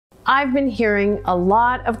I've been hearing a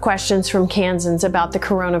lot of questions from Kansans about the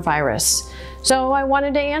coronavirus, so I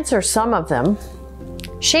wanted to answer some of them.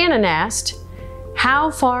 Shannon asked,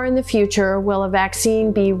 how far in the future will a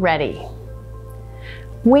vaccine be ready?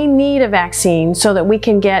 We need a vaccine so that we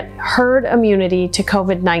can get herd immunity to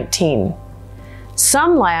COVID-19.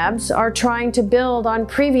 Some labs are trying to build on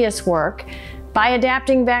previous work by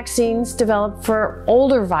adapting vaccines developed for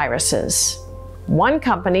older viruses. One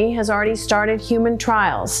company has already started human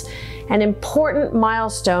trials, an important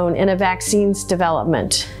milestone in a vaccine's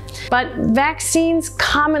development. But vaccines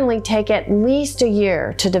commonly take at least a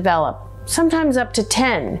year to develop, sometimes up to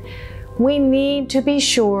 10. We need to be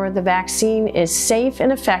sure the vaccine is safe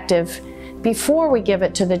and effective before we give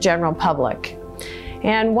it to the general public.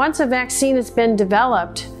 And once a vaccine has been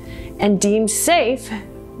developed and deemed safe,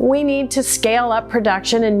 we need to scale up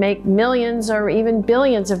production and make millions or even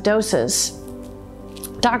billions of doses.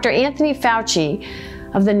 Dr. Anthony Fauci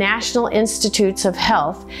of the National Institutes of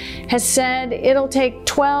Health has said it'll take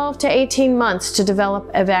 12 to 18 months to develop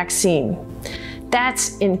a vaccine.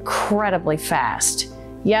 That's incredibly fast.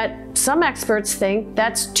 Yet some experts think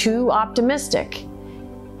that's too optimistic.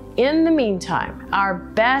 In the meantime, our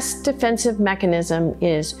best defensive mechanism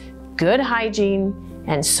is good hygiene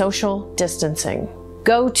and social distancing.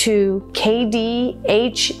 Go to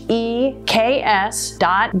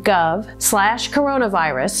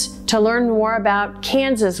kdheks.gov/coronavirus to learn more about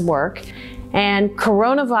Kansas work and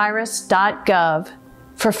coronavirus.gov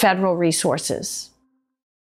for federal resources.